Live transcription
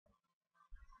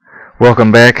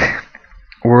Welcome back,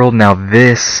 world. Now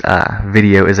this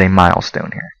video is a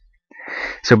milestone here.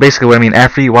 So basically what I mean,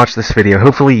 after you watch this video,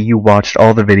 hopefully you watched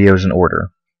all the videos in order.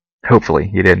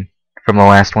 Hopefully you did. From the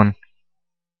last one.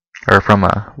 Or from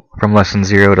lesson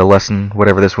 0 to lesson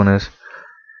whatever this one is.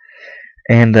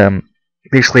 And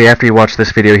basically after you watch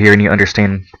this video here and you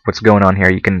understand what's going on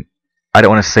here, you can, I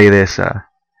don't want to say this, I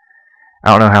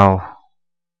don't know how.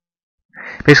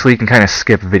 Basically, you can kind of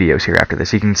skip videos here after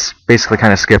this. You can basically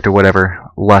kind of skip to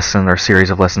whatever lesson or series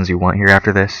of lessons you want here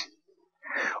after this.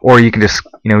 Or you can just,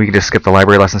 you can just skip the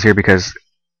library lessons here because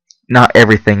not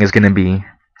everything is going to be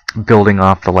building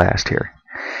off the last here.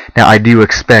 Now, I do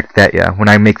expect that, when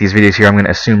I make these videos here, I'm going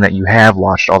to assume that you have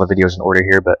watched all the videos in order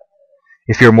here, but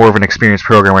if you're more of an experienced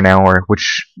programmer now, or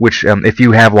if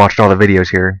you have watched all the videos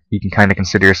here, you can kind of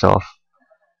consider yourself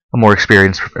a more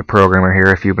experienced programmer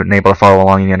here if you've been able to follow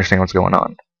along and you understand what's going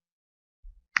on.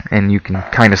 And you can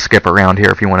kind of skip around here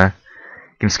if you want to.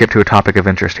 You can skip to a topic of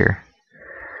interest here,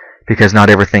 because not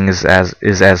everything is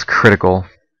as critical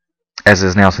as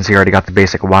is now, since you already got the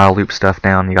basic while loop stuff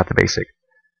down. You got the basic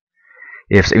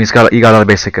ifs. I mean, you got all the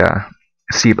basic a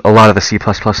lot of the C++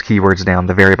 keywords down,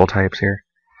 the variable types here.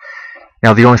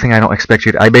 Now, the only thing I don't expect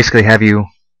you to, I basically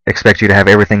expect you to have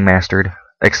everything mastered,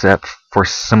 except for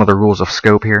some of the rules of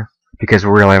scope here, because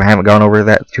we really haven't gone over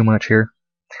that too much here.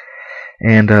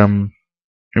 And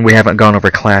we haven't gone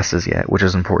over classes yet, which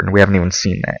is important. We haven't even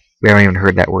seen that. We haven't even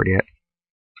heard that word yet.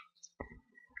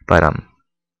 But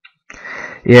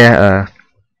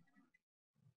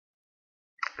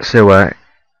so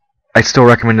I still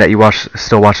recommend that you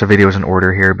still watch the videos in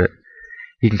order here, but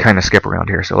you can kind of skip around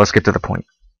here. So let's get to the point.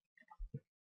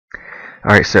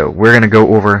 Alright, so we're going to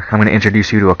go over, I'm going to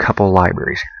introduce you to a couple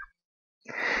libraries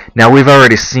here. Now, we've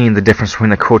already seen the difference between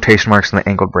the quotation marks and the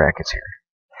angled brackets here.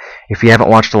 If you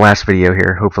haven't watched the last video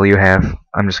here, hopefully you have,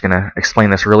 I'm just going to explain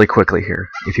this really quickly here.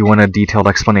 If you want a detailed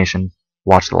explanation,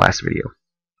 watch the last video.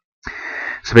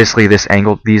 So basically these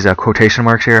quotation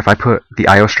marks here, if I put the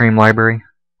IOStream library,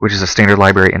 which is a standard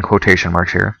library, in quotation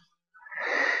marks here,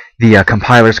 the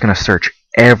compiler is going to search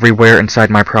everywhere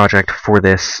inside my project for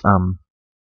this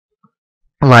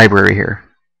library here,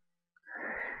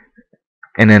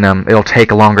 and then it'll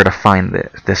take longer to find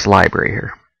this library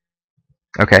here.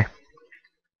 Okay.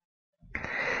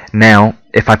 Now,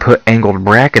 if I put angled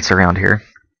brackets around here,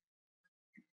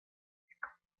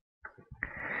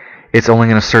 it's only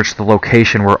going to search the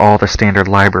location where all the standard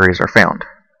libraries are found.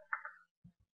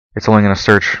 It's only going to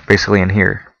search basically in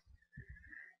here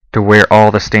to where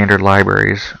all the standard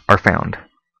libraries are found.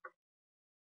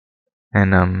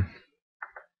 And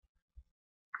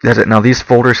that's it. Now, these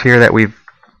folders here that we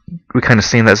kind of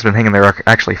seen that's been hanging there are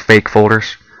actually fake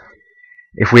folders.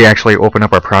 If we actually open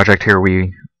up our project here,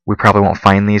 we probably won't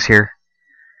find these here,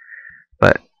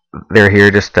 but they're here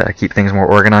just to keep things more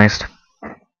organized.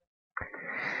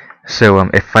 So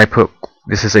if I put,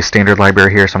 this is a standard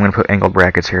library here, so I'm going to put angled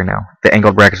brackets here now. The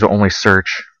angled brackets will only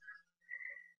search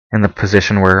in the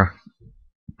position where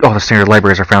all the standard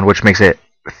libraries are found, which makes it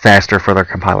faster for the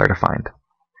compiler to find.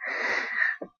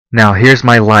 Now, here's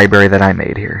my library that I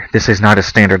made here. This is not a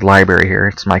standard library here,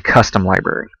 it's my custom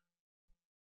library.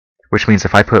 Which means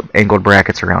if I put angled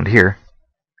brackets around here,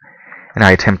 and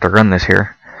I attempt to run this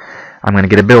here, I'm going to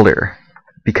get a build error.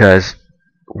 Because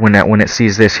when it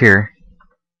sees this here,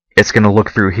 it's going to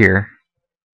look through here,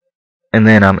 and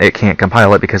then it can't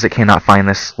compile it because it cannot find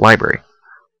this library.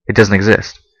 It doesn't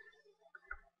exist.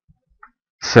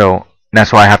 So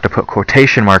that's why I have to put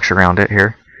quotation marks around it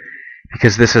here,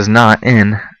 because this is not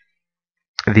in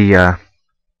the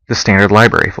standard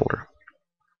library folder.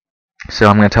 So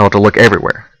I'm going to tell it to look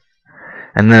everywhere,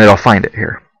 and then it'll find it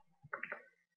here.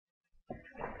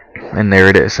 And there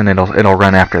it is, and it'll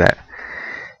run after that.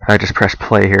 If I just press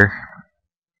play here,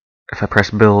 if I press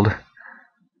build,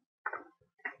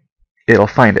 it'll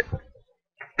find it.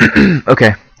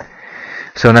 Okay,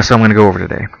 so that's what I'm going to go over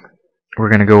today. We're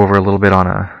going to go over a little bit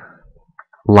on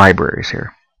libraries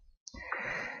here.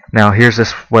 Now, here's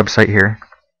this website here.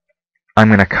 I'm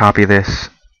going to copy this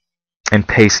and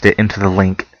paste it into the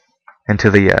link, into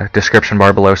the description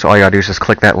bar below. So all you gotta do is just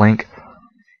click that link,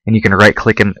 and you can right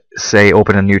click and say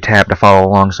open a new tab to follow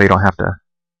along, so you don't have to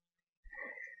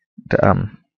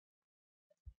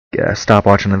stop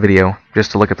watching the video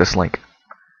just to look at this link.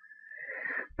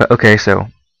 But okay, so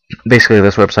basically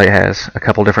this website has a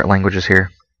couple different languages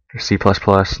here. There's C++,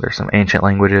 there's some ancient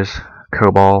languages,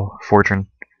 COBOL, Fortran.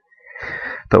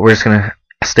 But we're just going to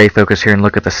stay focused here and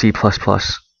look at the C++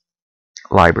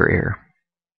 library here.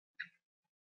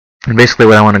 And basically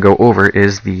what I want to go over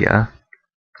is the I'm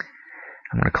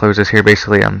going to close this here.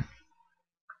 Basically I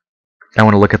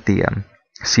want to look at the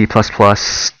C++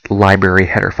 library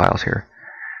header files here.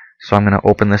 So I'm going to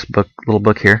open this little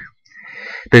book here.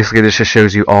 Basically, this just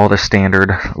shows you all the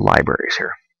standard libraries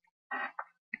here.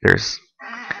 There's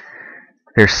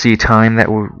ctime that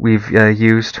we've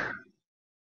used.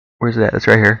 Where's that? That's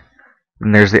right here.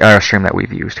 And there's the IOStream that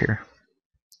we've used here.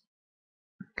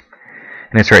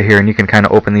 And it's right here, and you can kind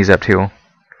of open these up too.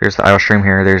 There's the IOStream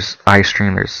here, there's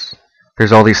iStream,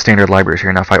 there's all these standard libraries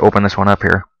here. Now if I open this one up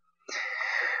here,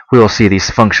 we will see these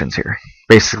functions here.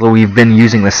 Basically, we've been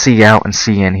using the cout and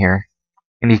cin here,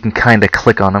 and you can kind of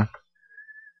click on them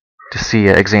to see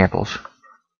examples.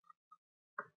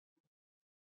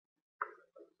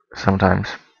 Sometimes.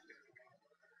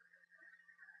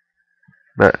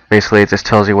 But basically it just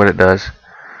tells you what it does.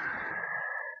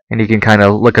 And you can kind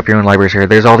of look up your own libraries here.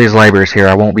 There's all these libraries here.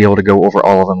 I won't be able to go over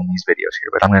all of them in these videos here,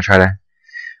 but I'm going to try to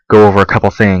go over a couple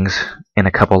things in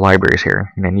a couple libraries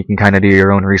here. And then you can kind of do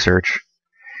your own research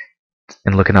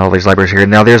and look at all these libraries here.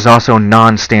 Now there's also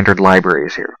non-standard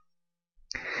libraries here.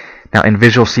 Now in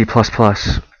Visual C++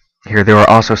 here, there are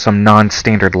also some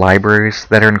non-standard libraries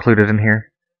that are included in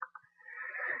here.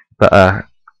 But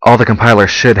all the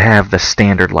compilers should have the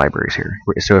standard libraries here.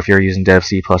 So if you're using dev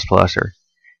C++ or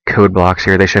code blocks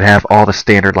here, they should have all the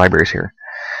standard libraries here.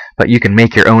 But you can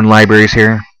make your own libraries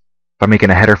here by making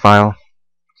a header file.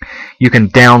 You can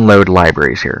download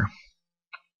libraries here.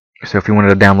 So if you wanted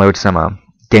to download some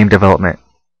game development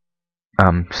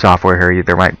software here,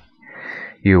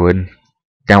 you would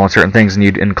download certain things and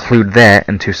you'd include that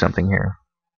into something here.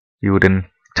 You would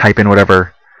type in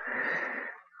whatever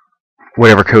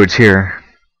code's here.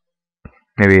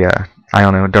 Maybe I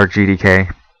don't know, dark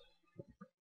GDK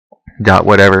dot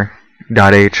whatever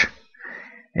dot h,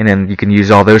 and then you can use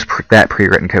all that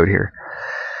pre-written code here.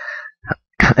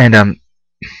 And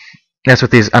that's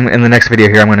what these. In the next video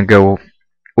here, I'm going to go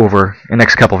over the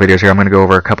next couple videos here. I'm going to go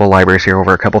over a couple libraries here,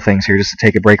 over a couple things here, just to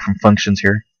take a break from functions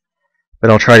here.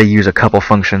 But I'll try to use a couple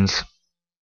functions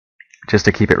just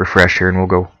to keep it refreshed here, and we'll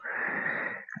go.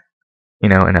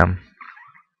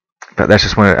 But that's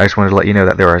just I just wanted to let you know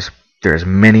that there's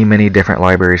many different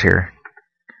libraries here.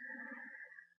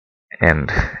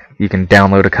 And you can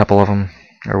download a couple of them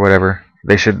or whatever.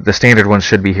 The standard ones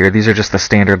should be here. These are just the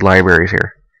standard libraries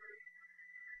here.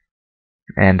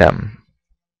 And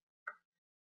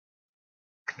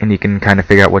you can kind of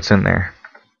figure out what's in there.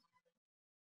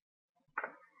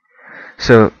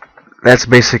 So that's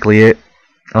basically it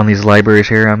on these libraries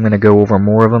here. I'm going to go over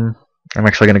more of them. I'm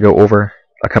actually going to go over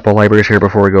a couple libraries here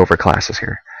before we go over classes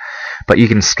here. But you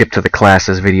can skip to the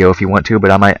classes video if you want to,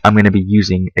 but I'm going to be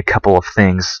using a couple of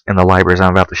things in the libraries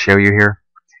I'm about to show you here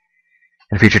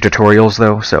in future tutorials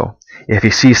though. So if you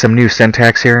see some new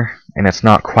syntax here and it's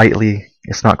not quite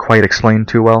explained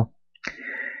too well,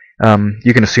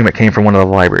 you can assume it came from one of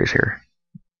the libraries here.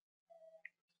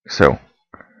 So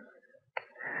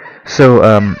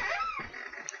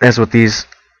that's what these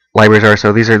libraries are.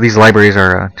 So these libraries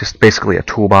are just basically a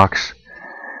toolbox.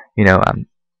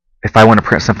 If I want to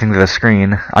print something to the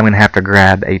screen, I'm going to have to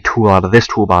grab a tool out of this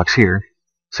toolbox here,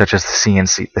 such as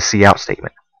the cout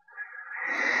statement.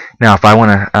 Now, if I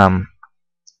want to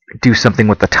do something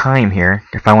with the time here,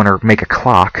 if I want to make a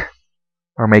clock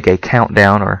or make a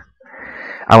countdown, or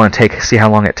I want to see how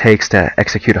long it takes to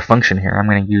execute a function here, I'm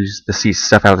going to use the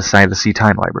stuff out of the side of the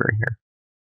ctime library here.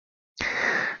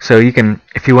 So you can,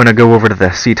 if you want to go over to the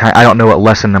ctime, I don't know what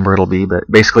lesson number it'll be, but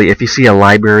basically if you see a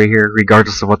library here,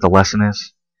 regardless of what the lesson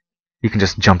is, you can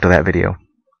just jump to that video.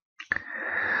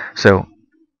 So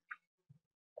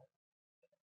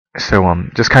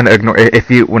just kind of ignore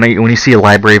when you see a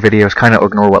library video, just kind of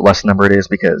ignore what lesson number it is,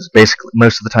 because basically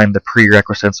most of the time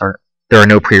there are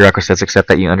no prerequisites except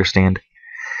that you understand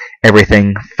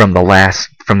everything from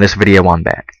this video on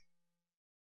back.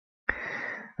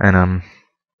 And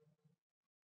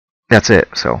that's it.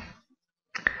 So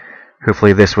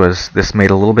hopefully this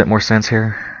made a little bit more sense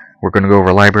here. We're going to go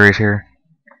over libraries here.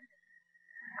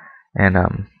 And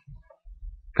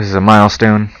this is a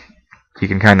milestone. You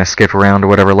can kind of skip around to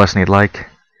whatever lesson you'd like.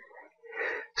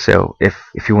 So if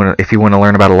you want to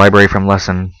learn about a library from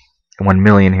lesson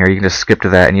 1,000,000 here, you can just skip to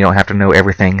that, and you don't have to know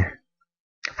everything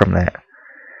from that.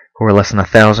 Or lesson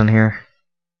 1,000 here.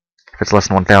 If it's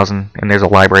lesson 1,000 and there's a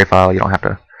library file, you don't have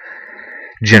to.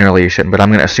 Generally, you shouldn't, but I'm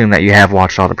going to assume that you have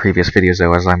watched all the previous videos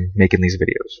though, as I'm making these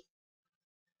videos.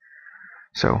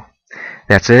 So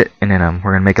that's it, and then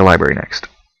we're going to make a library next.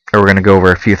 Or we're going to go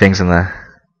over a few things in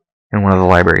one of the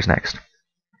libraries next.